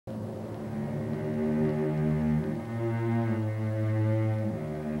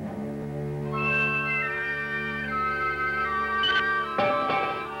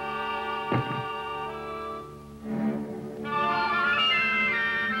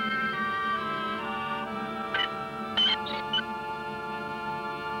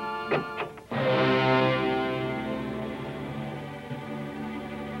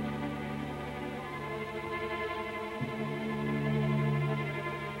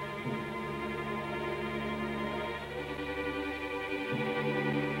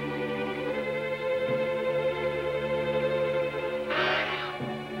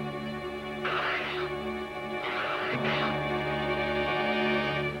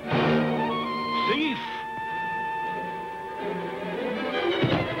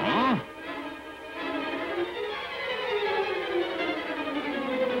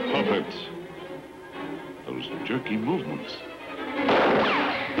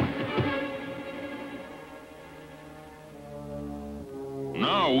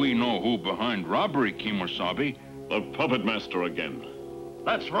Now we know who behind robbery, Kimosabe. The puppet master again.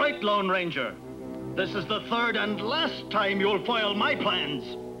 That's right, Lone Ranger. This is the third and last time you'll foil my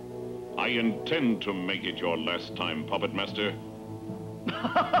plans. I intend to make it your last time, puppet master.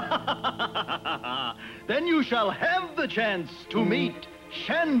 Then you shall have the chance to meet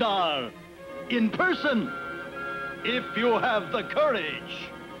Shandar in person, if you have the courage.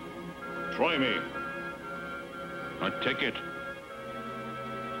 Try me. A ticket.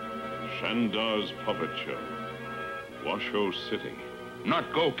 Shandar's Puppet Show. Washoe City.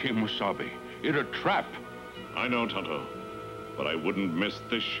 Not go, Kimosabe. It a trap. I know, Tonto. But I wouldn't miss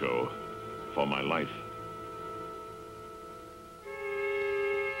this show for my life.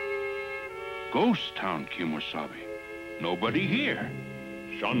 Ghost town, Kimosabe. Nobody here.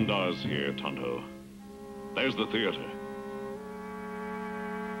 Shandar's here, Tonto. There's the theater.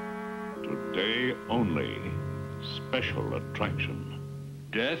 Today only, special attraction.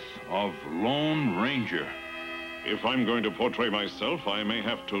 Death of Lone Ranger. If I'm going to portray myself, I may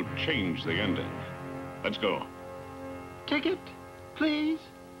have to change the ending. Let's go. Ticket, please.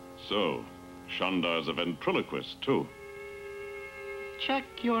 So, Shandar's a ventriloquist, too. Check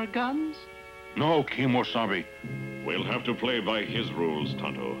your guns. No, Kimosabe. We'll have to play by his rules,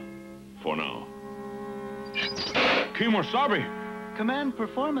 Tonto. For now. Kimosabe! Command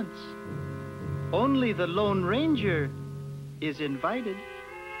performance. Only the Lone Ranger is invited.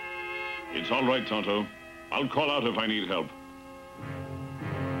 It's all right, Tonto. I'll call out if I need help.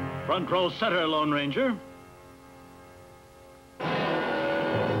 Front row center, Lone Ranger.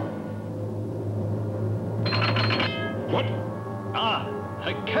 What? Ah,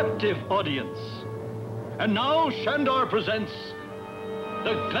 a captive audience. And now Shandar presents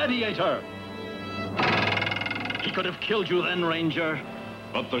the Gladiator. He could have killed you then, Ranger.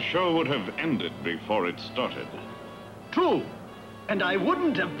 But the show would have ended before it started. True. And I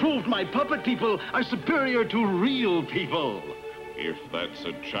wouldn't have proved my puppet people are superior to real people. If that's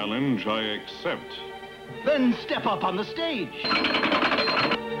a challenge, I accept. Then step up on the stage.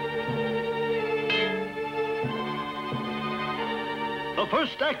 The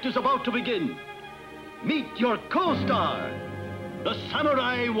first act is about to begin. Meet your co-star, the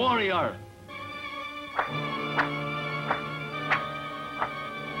Samurai Warrior.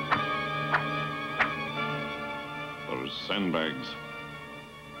 Those sandbags.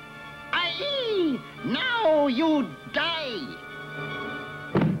 Aye! Now you die!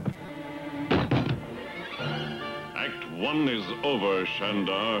 Act 1 is over,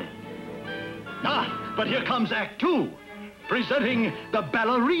 Shandar. Ah, but here comes Act 2, presenting the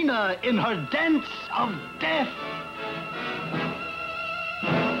ballerina in her dance of death.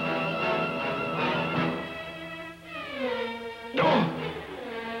 Oh!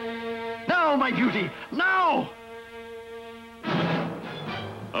 Now, my beauty, now!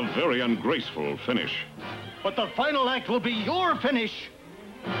 A very ungraceful finish. But the final act will be your finish.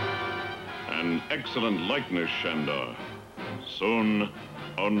 An excellent likeness, Shandar. Soon,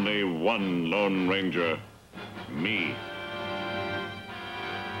 only one Lone Ranger. Me.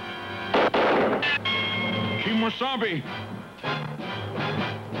 Kimosabe!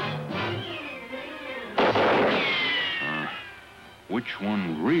 Which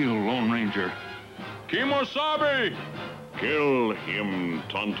one real Lone Ranger? Kimosabe! Kill him,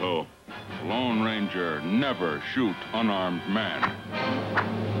 Tonto. Lone Ranger never shoot unarmed man.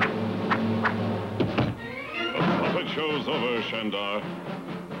 The puppet show's over, Shandar.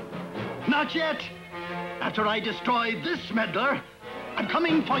 Not yet. After I destroy this meddler, I'm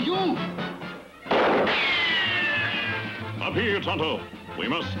coming for you. Up here, Tonto. We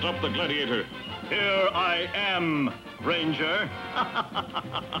must stop the gladiator. Here I am, Ranger.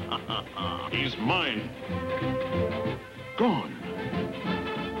 He's mine. Gone.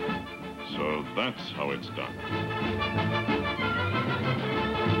 So that's how it's done.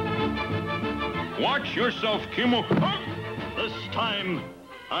 Watch yourself, Kimo. This time,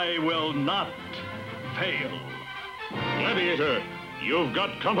 I will not fail. Gladiator, you've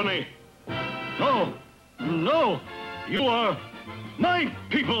got company. No, no, you are my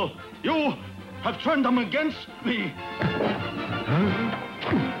people. You have turned them against me.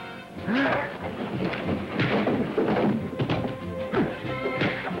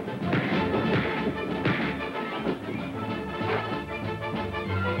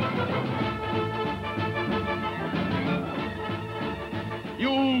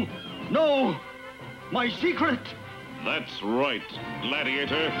 You know my secret. That's right,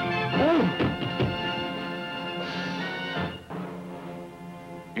 gladiator.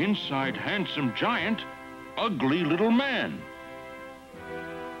 Inside handsome giant, ugly little man.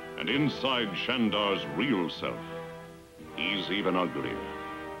 And inside Shandar's real self, He's even uglier.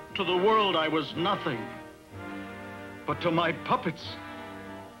 To the world, I was nothing. But to my puppets,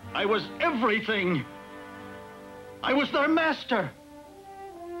 I was everything. I was their master.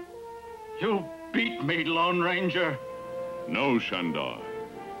 You beat me, Lone Ranger. No, Shandar.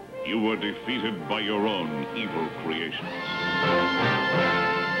 You were defeated by your own evil creations.